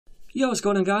Yo, what's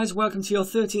going on guys? Welcome to your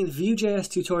 13th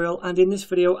Vue.js tutorial, and in this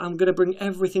video I'm going to bring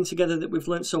everything together that we've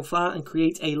learned so far and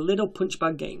create a little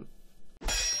Punchbag game.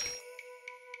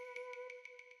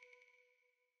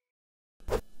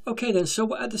 Okay then, so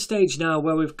we're at the stage now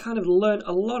where we've kind of learned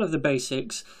a lot of the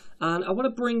basics, and I want to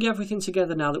bring everything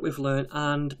together now that we've learned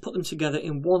and put them together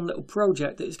in one little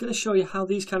project that is going to show you how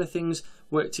these kind of things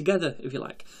work together, if you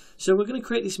like. So we're going to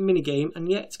create this mini game, and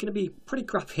yeah, it's going to be pretty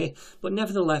crappy, but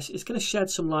nevertheless it's going to shed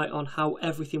some light on how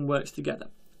everything works together.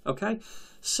 Okay,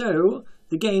 so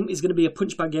the game is going to be a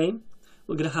Punchbag game.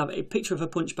 We're going to have a picture of a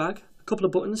punch bag, a couple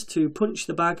of buttons to punch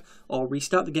the bag or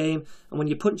restart the game, and when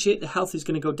you punch it, the health is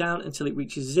going to go down until it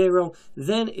reaches 0.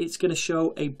 Then it's going to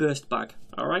show a burst bag.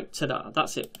 Alright, ta-da,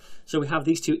 that's it. So we have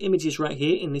these two images right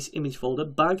here in this image folder,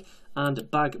 bag and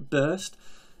bag burst.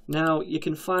 Now you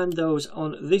can find those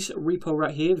on this repo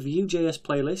right here, Vue.js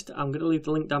playlist. I'm going to leave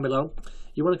the link down below.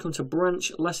 You want to come to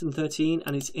branch lesson 13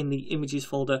 and it's in the images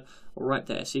folder right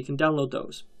there, so you can download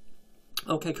those.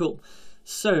 Okay, cool.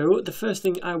 So the first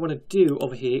thing I want to do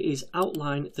over here is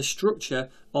outline the structure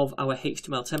of our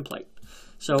HTML template.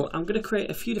 So I'm going to create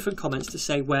a few different comments to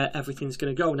say where everything's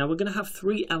going to go. Now we're going to have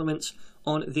 3 elements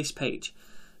on this page.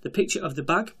 The picture of the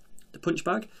bag, the punch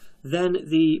bag, then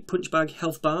the punch bag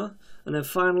health bar, and then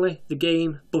finally the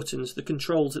game buttons, the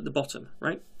controls at the bottom,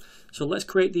 right? So let's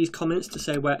create these comments to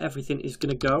say where everything is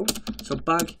going to go. So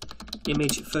bag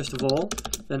image first of all,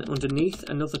 then underneath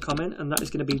another comment, and that is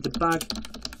going to be the bag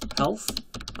health,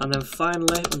 and then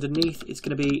finally underneath it's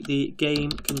going to be the game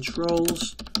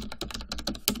controls.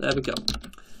 There we go.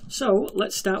 So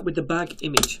let's start with the bag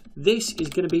image. This is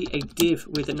going to be a div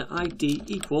with an ID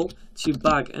equal to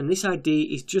bag, and this ID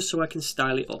is just so I can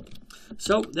style it up.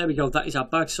 So there we go, that is our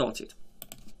bag sorted.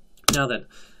 Now then,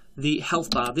 the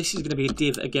health bar, this is going to be a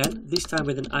div again, this time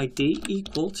with an ID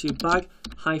equal to bag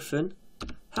hyphen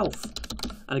health,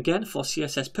 and again for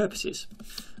CSS purposes.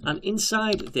 And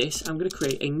inside this I'm going to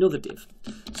create another div.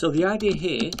 So the idea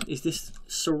here is this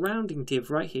surrounding div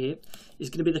right here is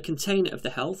going to be the container of the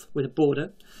health with a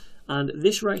border, and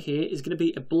this right here is going to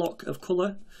be a block of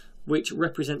color which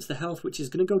represents the health, which is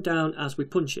going to go down as we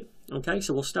punch it. Okay,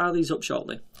 so we'll style these up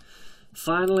shortly.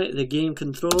 Finally, the game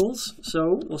controls,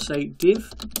 so we'll say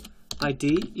div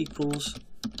ID equals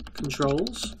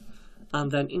controls,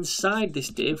 and then inside this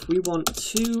div we want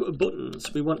 2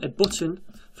 buttons. We want a button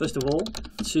first of all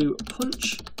to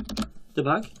punch the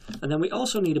bag, and then we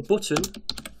also need a button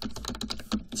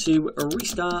to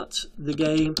restart the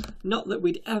game. Not that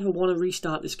we'd ever want to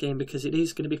restart this game because it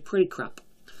is going to be pretty crap.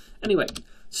 Anyway,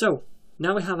 so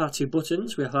now we have our 2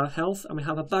 buttons, we have our health and we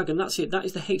have a bag, and that's it. That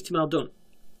is the HTML done.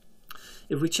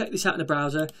 If we check this out in the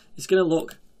browser, it's going to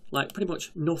look like pretty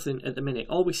much nothing at the minute.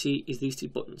 All we see is these 2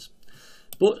 buttons.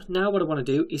 But now what I want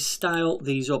to do is style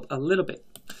these up a little bit.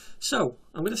 So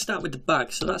I'm going to start with the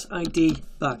bag. So that's ID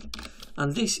bag,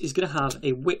 and this is going to have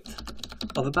a width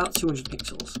of about 200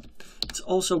 pixels. It's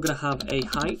also going to have a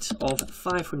height of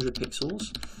 500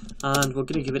 pixels, and we're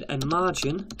going to give it a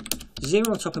margin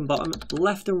 0 top and bottom.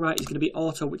 Left and right is going to be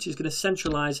auto, which is going to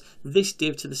centralize this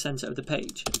div to the center of the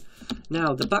page.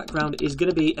 Now the background is going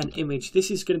to be an image. This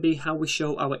is going to be how we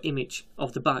show our image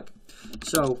of the bag.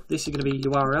 So this is going to be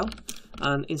URL,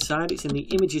 and inside it's in the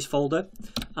images folder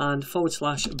and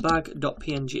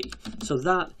 /bag.png. So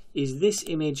that is this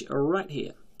image right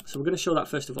here. So we're going to show that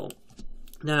first of all.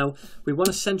 Now we want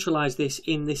to centralize this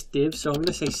in this div, so I'm going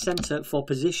to say center for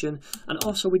position, and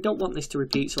also we don't want this to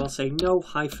repeat, so I'll say no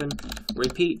hyphen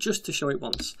repeat just to show it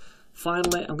once.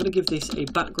 Finally, I'm going to give this a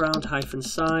background hyphen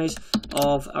size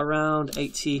of around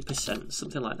 80%,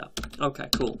 something like that. Okay,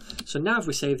 cool. So now if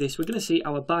we save this, we're going to see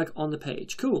our bag on the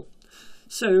page. Cool.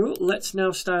 So let's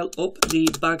now style up the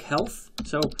bag health.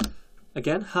 So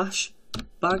again, hash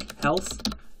bag health.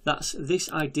 That's this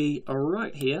ID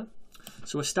right here.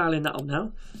 So we're styling that up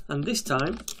now. And this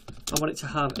time, I want it to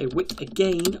have a width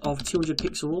again of 200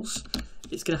 pixels.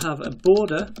 It's going to have a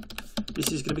border.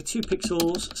 This is going to be 2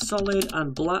 pixels, solid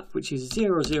and black, which is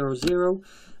 0, 0, 0.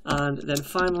 And then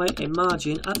finally, a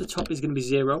margin at the top is going to be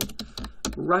 0.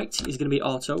 Right is going to be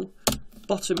auto.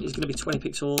 Bottom is going to be 20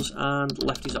 pixels, and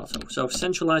left is auto. So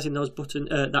centralizing those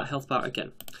that health bar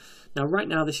again. Now, right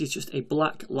now, this is just a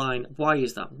black line. Why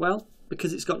is that? Well,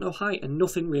 because it's got no height and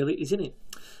nothing really is in it.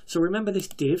 So remember this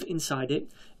div inside it.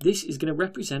 This is going to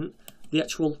represent the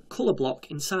actual color block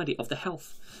inside it of the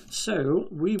health. So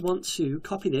we want to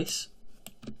copy this,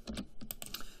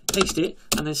 paste it,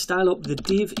 and then style up the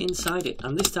div inside it.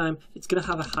 And this time it's going to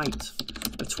have a height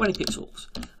of 20 pixels,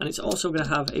 and it's also going to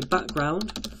have a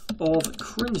background of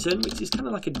crimson, which is kind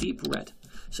of like a deep red.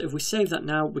 So if we save that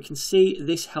now, we can see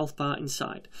this health bar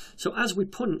inside. So as we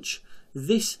punch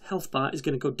this health bar is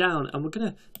going to go down, and we're going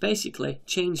to basically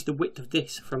change the width of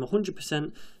this from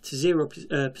 100% to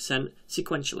 0%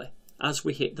 sequentially as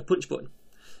we hit the punch button.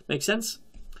 Make sense?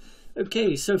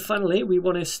 Okay, so finally we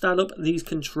want to style up these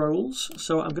controls.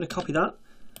 So I'm going to copy that,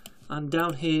 and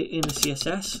down here in the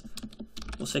CSS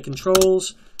we'll say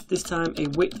controls, this time a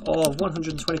width of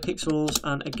 120 pixels,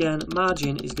 and again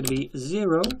margin is going to be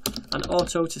 0, and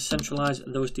auto to centralize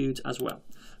those dudes as well.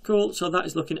 Cool, so that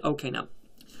is looking okay now.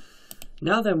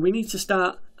 Now then, we need to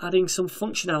start adding some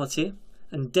functionality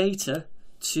and data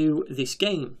to this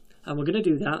game, and we're going to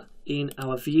do that in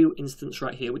our view instance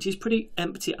right here, which is pretty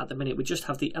empty at the minute. We just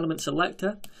have the element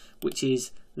selector, which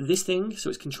is this thing, so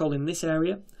it's controlling this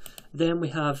area. Then we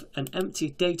have an empty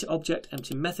data object,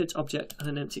 empty methods object, and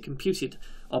an empty computed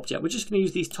object. We're just going to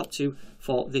use these top two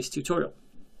for this tutorial.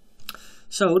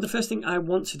 So the first thing I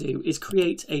want to do is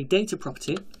create a data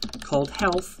property called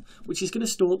health, which is going to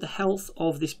store the health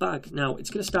of this bag. Now it's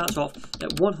going to start off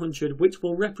at 100, which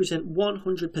will represent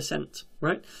 100%,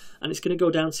 right? And it's going to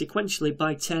go down sequentially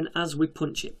by 10 as we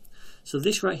punch it. So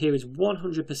this right here is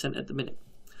 100% at the minute.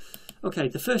 Okay,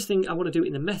 the first thing I want to do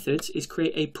in the methods is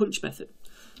create a punch method.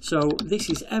 So this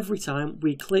is every time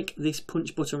we click this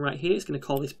punch button right here, it's going to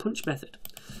call this punch method.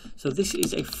 So this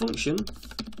is a function.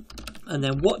 And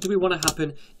then what do we want to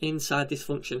happen inside this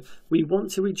function? We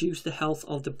want to reduce the health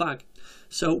of the bag.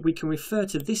 So we can refer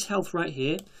to this health right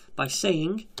here by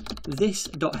saying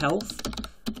this.health,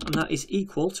 and that is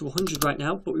equal to 100 right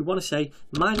now, but we want to say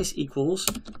minus equals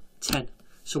 10.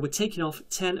 So we're taking off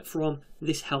 10 from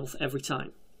this health every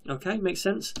time. Okay, makes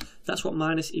sense? That's what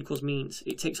minus equals means.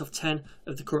 It takes off 10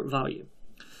 of the current value.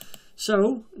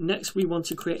 So next we want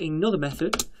to create another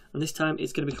method, and this time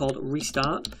it's going to be called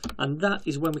restart, and that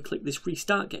is when we click this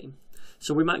restart game.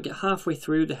 So we might get halfway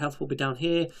through, the health will be down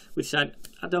here, we decide,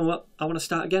 I don't know what, I want to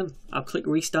start again. I'll click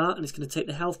restart and it's going to take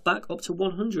the health back up to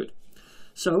 100.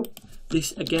 So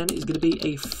this again is going to be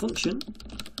a function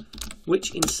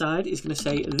which inside is going to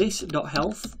say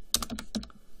this.health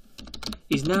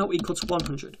is now equal to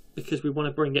 100, because we want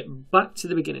to bring it back to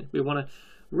the beginning. We want to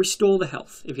restore the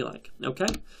health, if you like. Okay.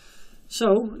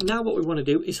 So now what we want to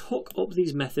do is hook up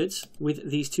these methods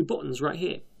with these two buttons right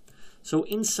here. So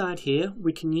inside here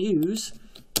we can use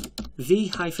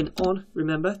v-on,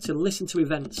 remember, to listen to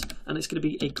events, and it's going to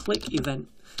be a click event.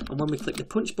 And when we click the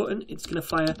punch button, it's going to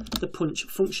fire the punch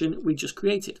function we just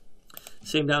created.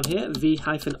 Same down here,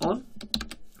 v-on,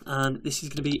 and this is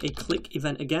going to be a click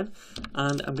event again,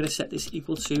 and I'm going to set this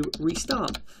equal to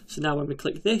restart. So now when we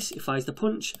click this, it fires the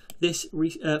punch, this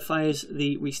fires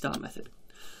the restart method.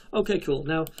 Okay, cool.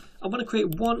 Now I want to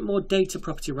create one more data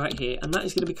property right here, and that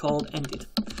is going to be called ended,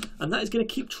 and that is going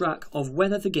to keep track of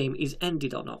whether the game is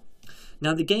ended or not.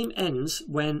 Now the game ends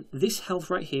when this health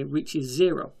right here reaches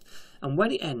 0, and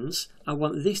when it ends I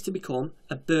want this to become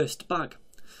a burst bag.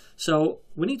 So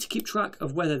we need to keep track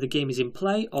of whether the game is in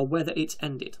play or whether it's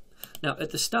ended. Now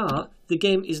at the start the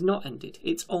game is not ended,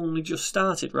 it's only just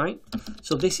started, right?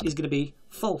 So this is going to be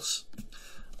false,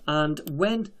 and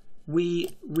when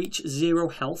we reach 0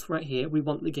 health right here, we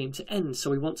want the game to end,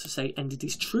 so we want to say ended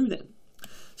is true then.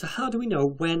 So how do we know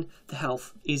when the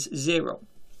health is 0?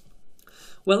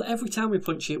 Well, every time we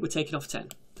punch it, we're taking off 10,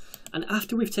 and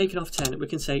after we've taken off 10 we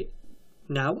can say,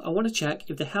 now I want to check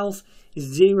if the health is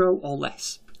 0 or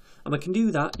less, and we can do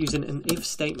that using an if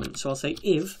statement. So I'll say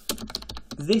if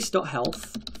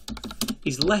this.health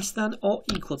is less than or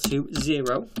equal to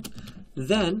 0,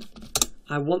 then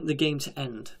I want the game to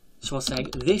end. So I'll say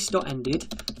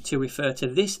this.ended to refer to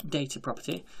this data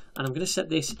property, and I'm going to set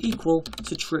this equal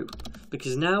to true,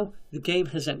 because now the game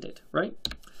has ended, right?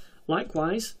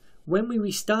 Likewise, when we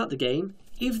restart the game,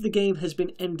 if the game has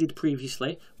been ended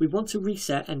previously, we want to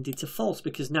reset ended to false,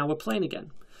 because now we're playing again.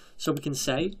 So we can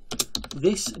say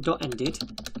this.ended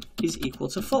is equal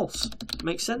to false.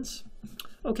 Makes sense?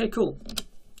 Okay, cool.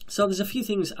 So there's a few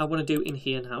things I want to do in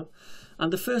here now,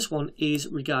 and the first one is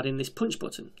regarding this punch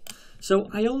button. So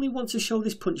I only want to show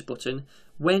this punch button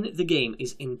when the game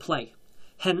is in play.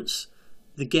 Hence,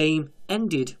 the game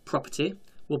ended property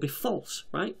will be false,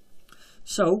 right?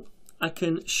 So I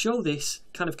can show this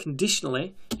kind of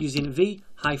conditionally using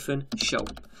v-show.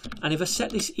 And if I set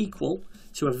this equal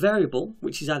to a variable,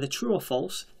 which is either true or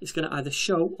false, it's going to either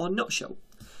show or not show.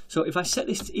 So if I set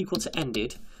this to equal to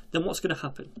ended, then what's going to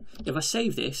happen? If I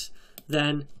save this,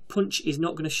 then punch is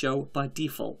not going to show by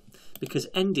default, because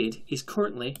ended is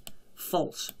currently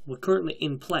false. We're currently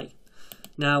in play.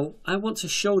 Now I want to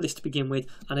show this to begin with,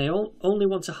 and I only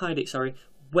want to hide it,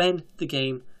 when the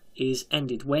game is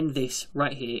ended, when this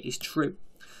right here is true.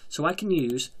 So I can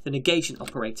use the negation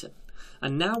operator,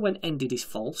 and now when ended is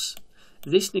false,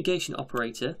 this negation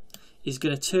operator is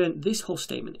going to turn this whole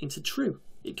statement into true.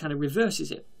 It kind of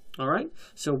reverses it. Alright,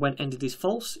 so when ended is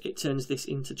false, it turns this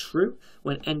into true.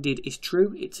 When ended is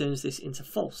true, it turns this into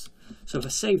false. So if I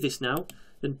save this now,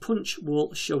 then punch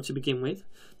will show to begin with.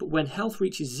 But when health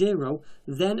reaches 0,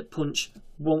 then punch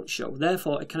won't show.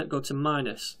 Therefore, it cannot go to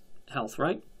minus health,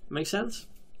 right? Make sense?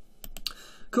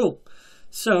 Cool.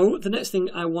 So the next thing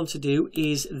I want to do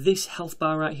is this health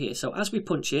bar right here. So as we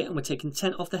punch it and we're taking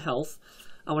 10 off the health,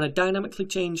 I want to dynamically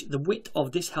change the width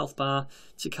of this health bar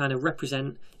to kind of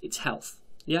represent its health.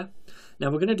 Yeah. Now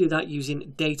we're going to do that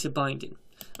using data binding,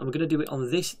 and we're going to do it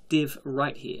on this div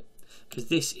right here, because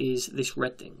this is this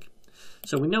red thing.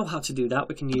 So we know how to do that.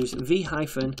 We can use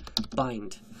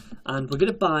v-bind, and we're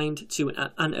going to bind to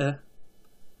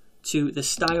the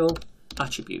style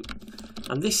attribute,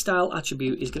 and this style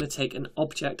attribute is going to take an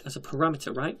object as a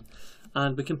parameter, right?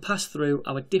 And we can pass through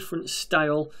our different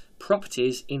style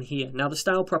properties in here. Now the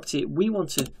style property we want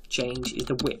to change is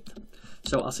the width.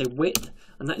 So I'll say width,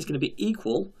 and that is going to be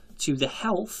equal to the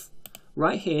health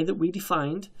right here that we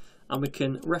defined, and we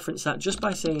can reference that just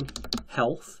by saying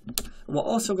health. And we're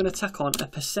also going to tack on a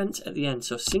percent at the end,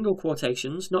 so single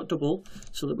quotations, not double,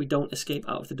 so that we don't escape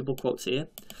out of the double quotes here.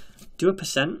 Do a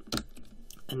percent,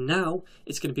 and now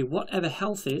it's going to be whatever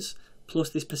health is plus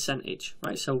this percentage,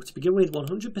 right? So to begin with,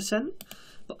 100%,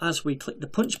 but as we click the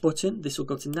punch button, this will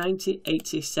go to 90,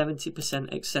 80,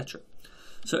 70%, etc.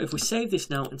 So if we save this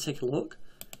now and take a look,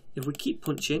 if we keep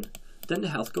punching, then the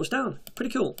health goes down.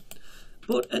 Pretty cool.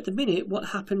 But at the minute, what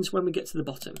happens when we get to the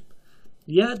bottom?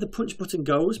 Yeah, the punch button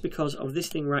goes because of this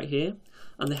thing right here,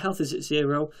 and the health is at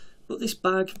 0, but this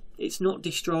bag, it's not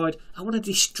destroyed. I want to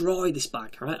destroy this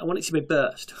bag, all right? I want it to be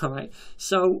burst, all right?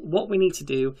 So what we need to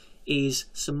do is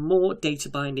some more data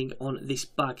binding on this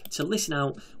bag to listen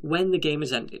out when the game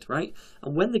has ended, right?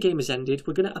 And when the game has ended,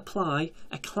 we're going to apply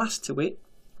a class to it,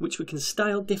 which we can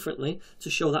style differently to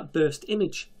show that burst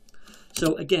image.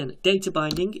 So again, data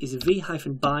binding is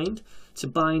v-bind to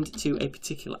bind to a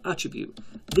particular attribute.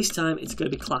 This time it's going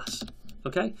to be class,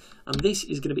 okay? And this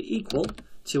is going to be equal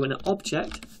to an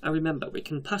object. And remember, we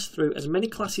can pass through as many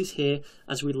classes here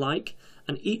as we like,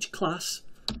 and each class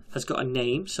has got a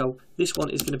name. So this one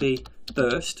is going to be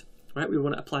burst, right? We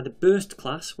want to apply the burst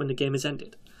class when the game has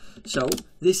ended. So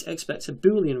this expects a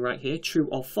boolean right here, true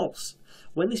or false.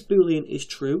 When this boolean is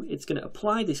true, it's going to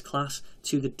apply this class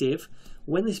to the div.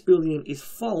 When this boolean is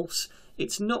false,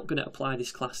 it's not going to apply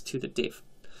this class to the div.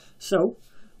 So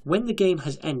when the game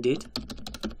has ended,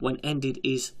 when ended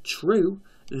is true,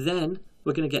 then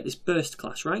we're going to get this burst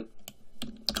class, right?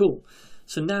 Cool.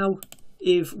 So now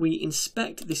if we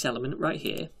inspect this element right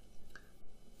here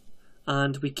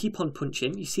and we keep on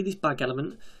punching, you see this bag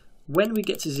element, when we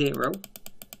get to 0,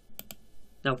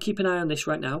 now keep an eye on this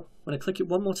right now. When I click it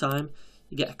one more time,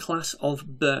 you get a class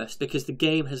of burst because the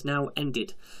game has now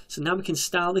ended. So now we can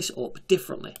style this up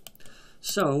differently.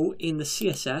 So in the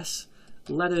CSS,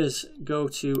 let us go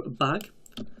to bag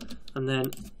and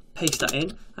then paste that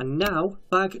in. And now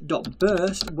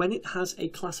bag.burst, when it has a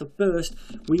class of burst,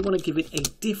 we want to give it a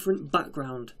different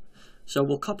background. So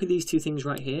we'll copy these two things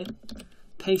right here,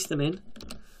 paste them in,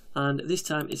 and this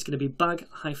time it's going to be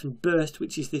bag-burst,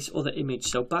 which is this other image.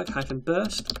 So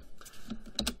bag-burst,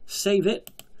 save it.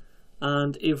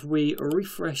 And if we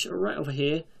refresh right over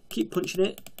here, keep punching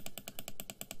it,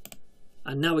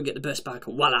 and now we get the burst back.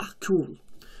 Voila, cool.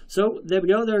 So there we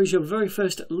go. There is your very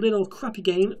first little crappy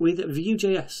game with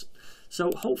Vue.js.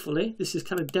 So hopefully this has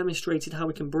kind of demonstrated how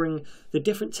we can bring the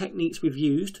different techniques we've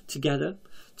used together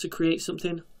to create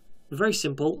something very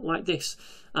simple like this.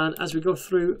 And as we go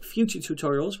through future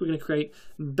tutorials, we're going to create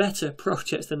better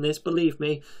projects than this, believe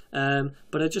me.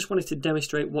 But I just wanted to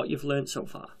demonstrate what you've learned so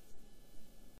far.